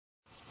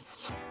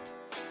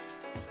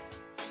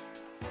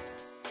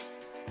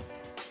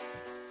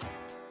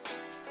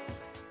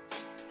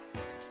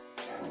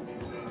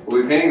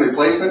We'll be painting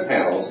replacement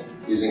panels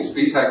using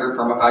Spies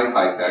Permahyd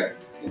Hi-TEC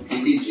in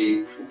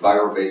PPG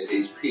Enviro-Base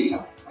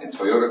HP and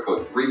Toyota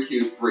code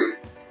 3Q3.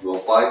 We will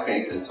apply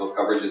paint until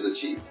coverage is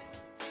achieved.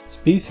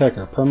 Spies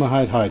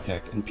Permahyd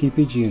Hi-TEC and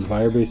PPG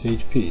Enviro-Base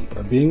HP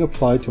are being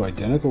applied to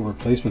identical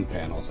replacement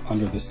panels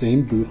under the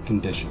same booth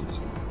conditions.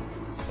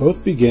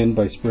 Both begin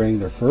by spraying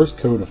their first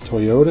coat of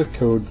Toyota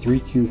code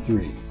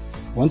 3Q3.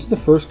 Once the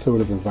first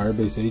coat of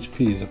Enviro-Base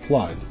HP is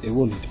applied, it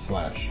will need to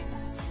flash.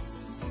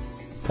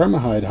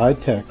 Permahyd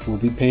Hi-TEC will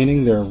be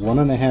painting their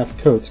 1.5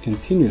 coats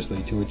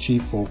continuously to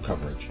achieve full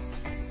coverage.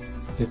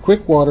 The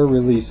quick water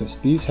release of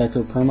Spies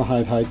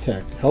Permahyd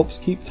Hi-TEC helps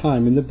keep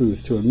time in the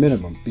booth to a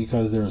minimum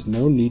because there is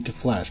no need to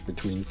flash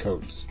between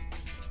coats.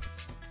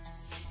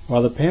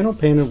 While the panel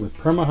painted with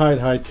Permahyd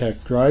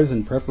Hi-TEC dries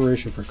in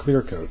preparation for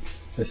clear coat,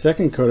 the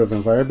second coat of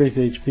Enviro-Base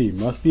HP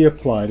must be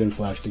applied and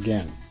flashed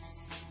again.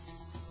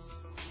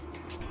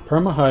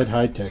 Permahyd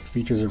Hi-TEC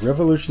features a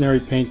revolutionary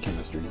paint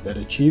chemistry that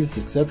achieves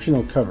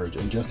exceptional coverage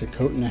in just a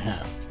coat and a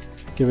half,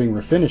 giving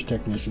refinish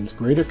technicians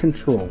greater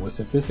control with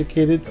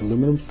sophisticated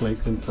aluminum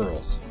flakes and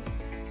pearls.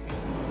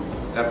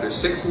 After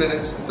 6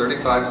 minutes and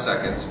 35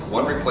 seconds,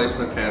 one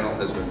replacement panel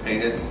has been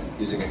painted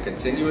using a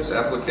continuous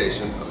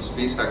application of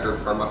Spies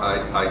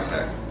Permahyd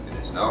Hi-TEC and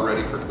is now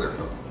ready for clear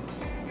coat.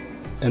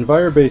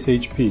 Enviro-Base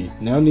HP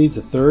now needs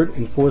a third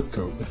and fourth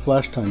coat with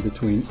flash time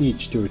between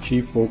each to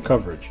achieve full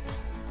coverage.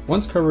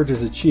 Once coverage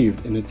is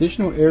achieved, an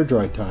additional air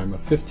dry time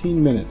of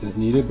 15 minutes is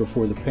needed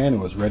before the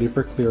panel is ready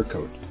for clear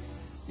coat.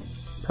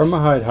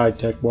 Permahyd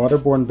Hi-TEC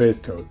Waterborne base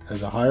coat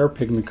has a higher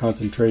pigment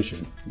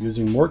concentration,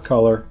 using more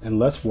color and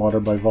less water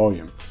by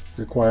volume,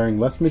 requiring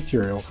less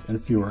material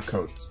and fewer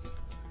coats.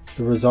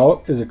 The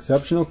result is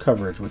exceptional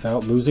coverage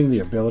without losing the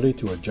ability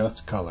to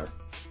adjust color.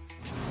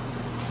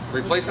 The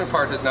replacement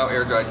part has now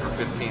air dried for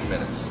 15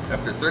 minutes.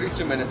 After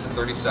 32 minutes and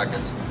 30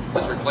 seconds,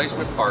 this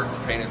replacement part,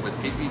 painted with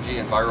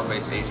PPG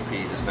Enviro-Base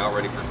HP, is now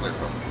ready for clear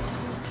coat.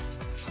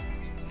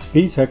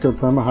 Spies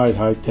Permahyd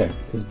Hi-TEC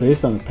is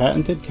based on a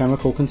patented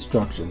chemical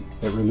construction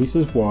that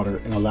releases water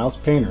and allows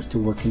painters to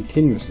work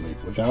continuously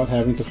without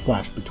having to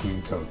flash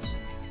between coats.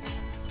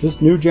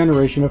 This new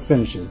generation of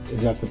finishes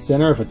is at the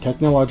center of a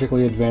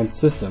technologically advanced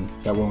system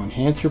that will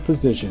enhance your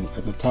position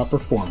as a top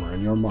performer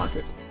in your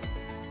market.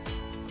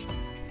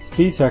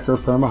 Spies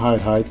Permahyd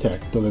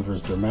Hi-TEC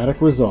delivers dramatic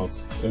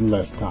results in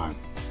less time.